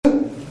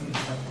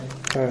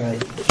All right.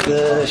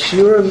 The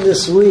shiurim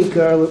this week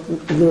are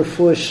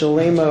L'Refuah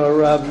Shalema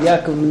Rav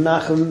Yaakov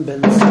Menachem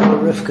ben Sarah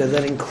Rivka.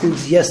 That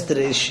includes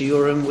yesterday's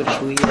shiurim, which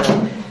we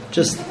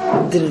just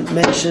didn't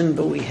mention,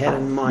 but we had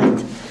in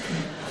mind.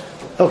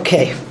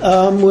 Okay,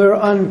 we're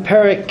on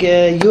Perek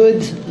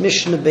Yud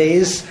Mishnah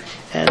Beis,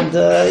 and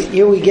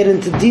here we get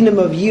into dinim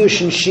of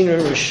Yush and Shiner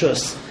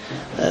Rishus.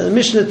 The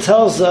Mishnah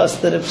tells us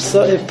that if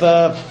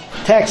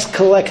tax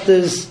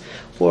collectors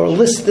or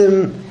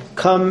listim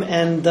come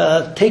and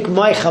take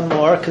my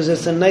chamor, because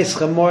it's a nice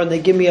chamor, and they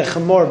give me a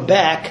chamor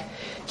back,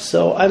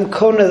 so I'm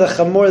kona the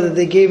chamor that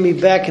they gave me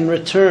back in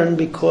return,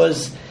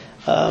 because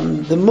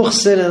the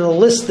muhsin and the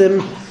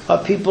listim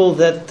are people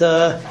that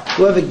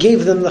whoever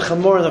gave them the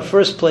chamor in the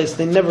first place,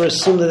 they never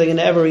assume that they're going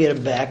to ever get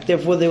it back.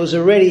 Therefore, there was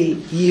already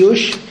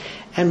yush,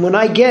 and when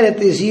I get it,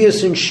 there's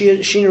yush and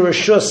shina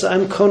rishus,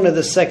 I'm kona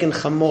the second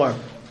chamor.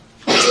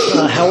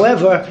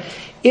 However,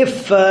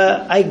 if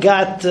I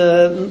got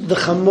the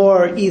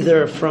chamor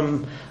either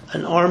from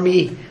an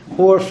army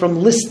or from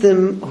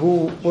listim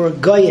who were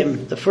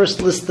goyim, the first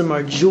listim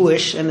are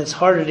Jewish, and it's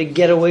harder to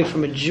get away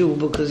from a Jew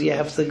because you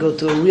have to go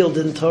to a real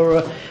din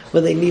Torah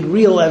where they need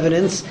real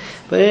evidence.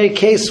 But in any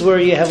case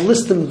where you have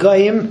listim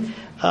goyim,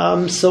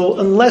 so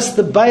unless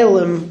the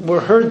Bailim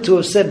were heard to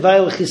have said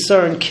Vail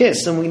Chisar and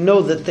Kiss, and we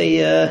know that they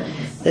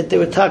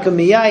were taka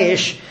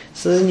miyayish,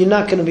 so then you're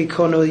not going to be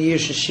kona with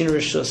Yush and Shina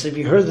Rishus. If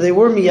you heard that they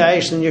were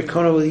miyayish, then you're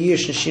kona with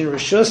Yush and Shina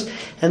Rishus.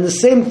 And the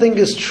same thing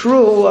is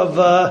true of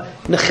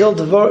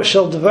Nechil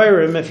Shel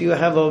Devarim. If you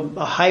have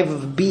a hive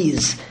of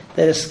bees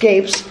that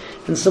escapes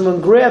and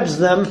someone grabs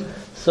them,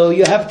 so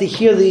you have to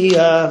hear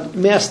the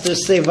master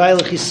say Vail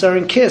Chisar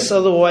and Kiss,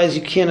 otherwise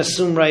you can't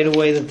assume right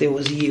away that there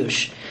was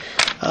Yush.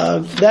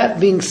 That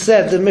being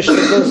said, the Mishnah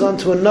goes on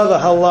to another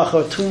halacha,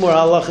 or two more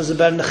halachas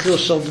about Nechil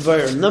Shel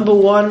Devarim. Number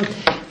one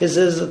is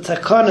there's a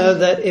takana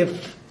that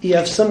if you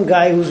have some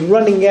guy who's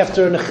running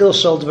after a Nechil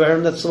Shel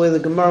Devarim, that's the way the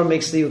Gemara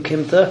makes the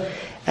Ukimta,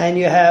 and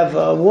you have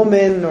a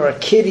woman or a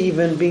kid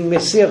even being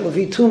Mesiach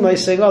Levituma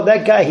saying, oh,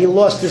 that guy, he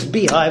lost his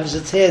beehives,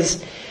 it's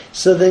his.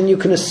 So then you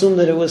can assume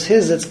that it was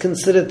his. It's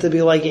considered to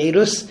be like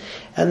Eidus.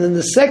 And then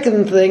the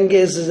second thing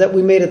is that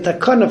we made a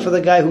takana for the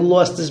guy who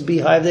lost his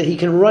beehive, that he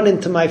can run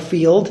into my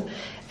field,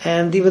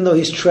 and even though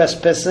he's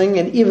trespassing,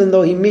 and even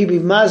though he may be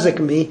mazik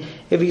me,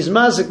 if he's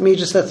mazik me, he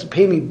just has to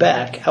pay me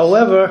back.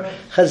 However,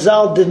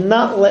 Chazal did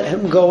not let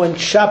him go and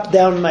chop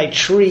down my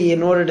tree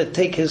in order to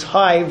take his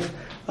hive,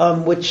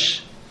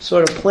 which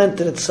sort of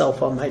planted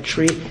itself on my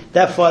tree.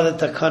 That far the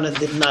takana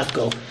did not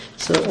go.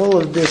 So all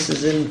of this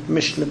is in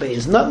Mishnah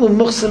Beis. Not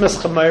l'muchsim es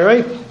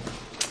chamayre.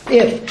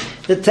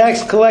 If the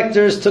tax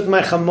collectors took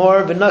my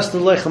chamor,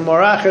 v'nasnu le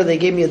chamor acher, they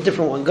gave me a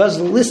different one.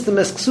 Gazlu listim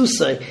es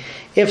ksusay.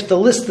 If the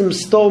listim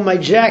stole my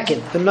jacket,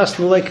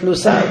 v'nasnu le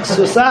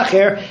ksus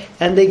acher,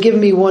 and they give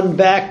me one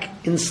back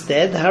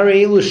instead,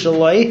 hareilu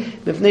shaloi,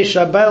 mifnei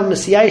shabayil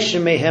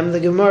misyayshim mehem,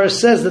 the Gemara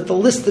says that the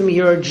listim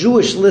here are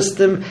Jewish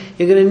listim,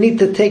 you're going to need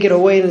to take it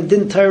away in a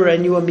din Torah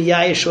and you are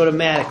miyayish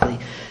automatically.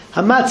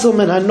 Hamatzil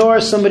min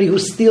hanor, somebody who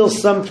steals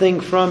something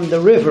from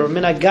the river,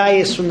 min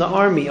agayis from the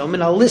army, or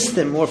min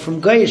listim, or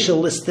from gayish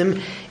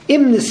listim,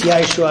 im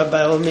nisyayishu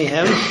abayil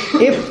mehem,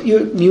 if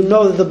you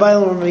know that the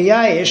bayil are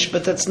miyayish,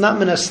 but that's not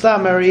min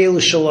astam arielu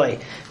shaloi.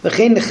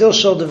 V'chein nechil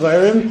shel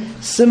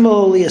devarim,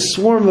 similarly a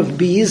swarm of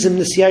bees, im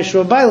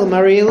nisyayishu abayil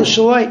arielu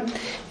shaloi.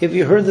 If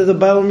you heard that the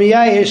bayil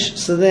miyayish,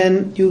 so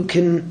then you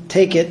can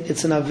take it.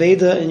 It's an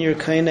aveda, and you're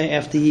kinda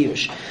after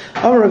yush.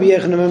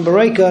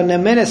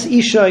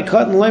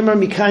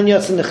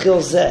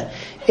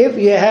 If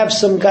you have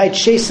some guy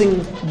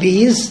chasing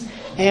bees,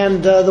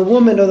 and the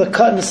woman or the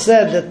cotton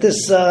said that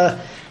this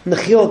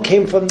nechil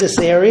came from this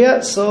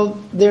area, so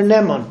they're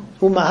nemon.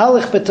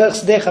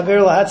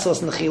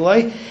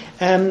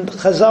 And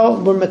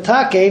Chazal were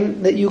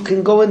metakein that you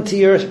can go into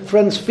your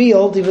friend's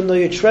field, even though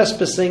you're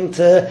trespassing,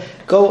 to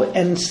go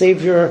and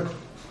save your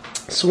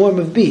swarm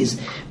of bees.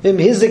 Vim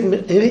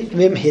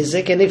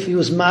hizik, and if he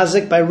was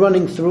mazik by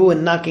running through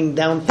and knocking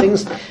down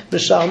things,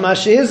 mishal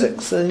mashi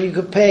hizik. So then you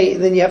could pay.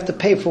 Then you have to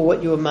pay for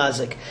what you were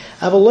mazik.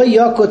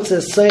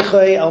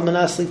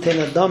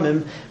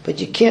 But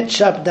you can't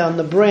chop down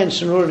the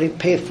branch in order to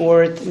pay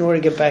for it, in order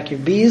to get back your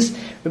bees.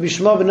 Rabbi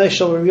Shmuel ben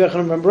Noshel, Rabbi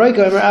Yochanan ben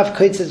Beroika,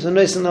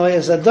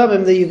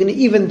 that you can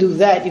even do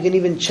that. You can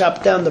even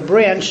chop down the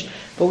branch,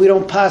 but we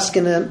don't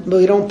paskin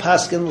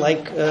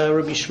like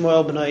Rabbi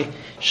Shmuel ben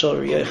Noshel,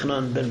 Rabbi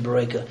Yochanan ben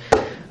Beroika.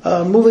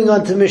 Moving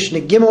on to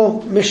Mishnah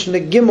Gimel. Mishnah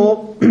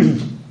Gimel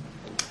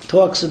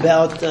talks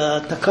about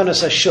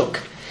Takanas Ashuk.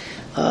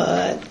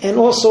 And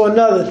also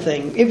another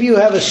thing, if you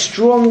have a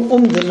strong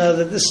umdana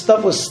that this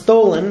stuff was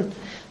stolen,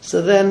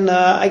 so then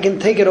I can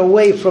take it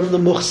away from the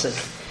muhsik.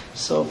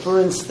 So for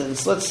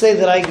instance, let's say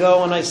that I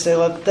go and I say,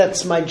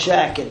 that's my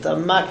jacket, a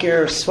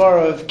makir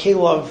svarav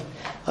kelov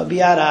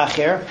biyad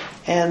acher,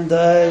 and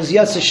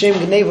Yatz Hashem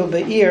Gneva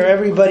Be'ir,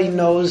 everybody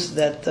knows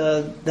that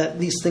that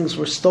these things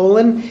were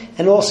stolen,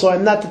 and also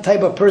I'm not the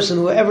type of person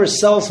who ever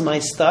sells my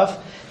stuff.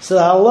 So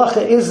the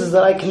halacha is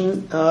that I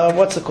can,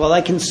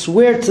 I can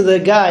swear to the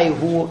guy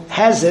who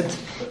has it,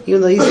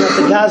 even though he's not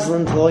the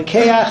gazlan, to the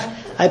keach,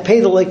 I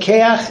pay the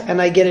lekeach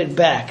and I get it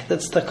back.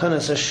 That's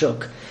takanas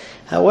hashuk.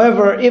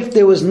 However, if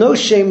there was no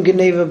shem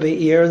geneva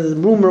be'ir, the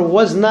rumor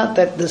was not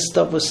that this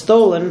stuff was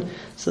stolen,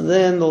 so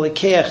then the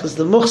lekeach is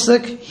the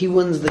muhsik, he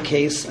wins the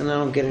case, and I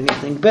don't get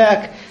anything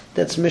back.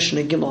 That's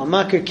Mishnah Gimel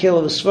Makir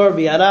Kelev Svar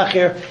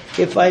B'Yaracher.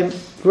 If I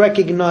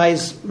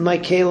recognize my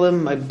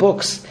kelim, my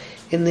books,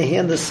 in the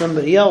hand of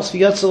somebody else,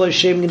 V'yatzaloi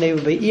shem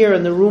geneva be'ir,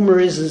 and the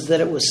rumor is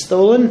that it was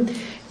stolen.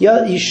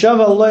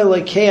 Yishava loy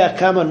lekeach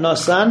kama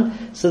nosan.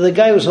 So the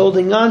guy who's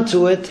holding on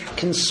to it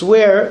can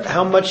swear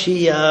how much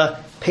he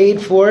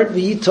paid for it,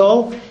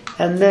 v'yitol,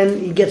 and then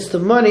he gets the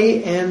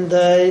money, and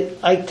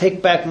I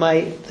take back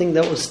my thing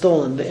that was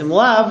stolen.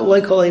 V'imlav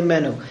loy kol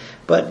menu.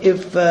 But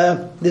if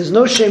there's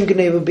no shem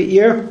geneva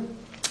be'ir,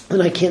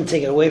 then I can't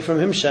take it away from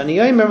him. Shani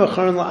yomer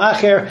v'charon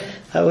la'acher.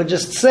 I would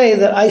just say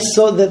that I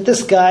saw that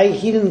this guy,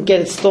 he didn't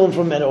get it stolen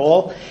from at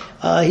all.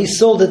 He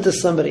sold it to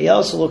somebody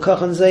else, and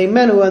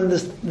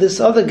this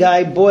other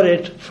guy bought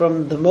it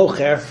from the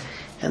mocher,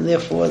 and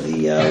therefore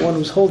the one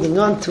who's holding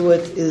on to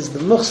it is the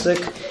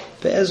muhsik.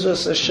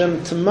 Be'ezras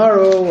Hashem,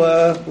 tomorrow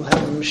we'll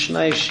have a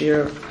Mishnah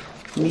Shir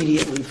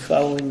immediately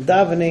following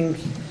davening,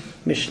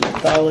 Mishnah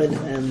Talid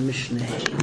and Mishnah Hey.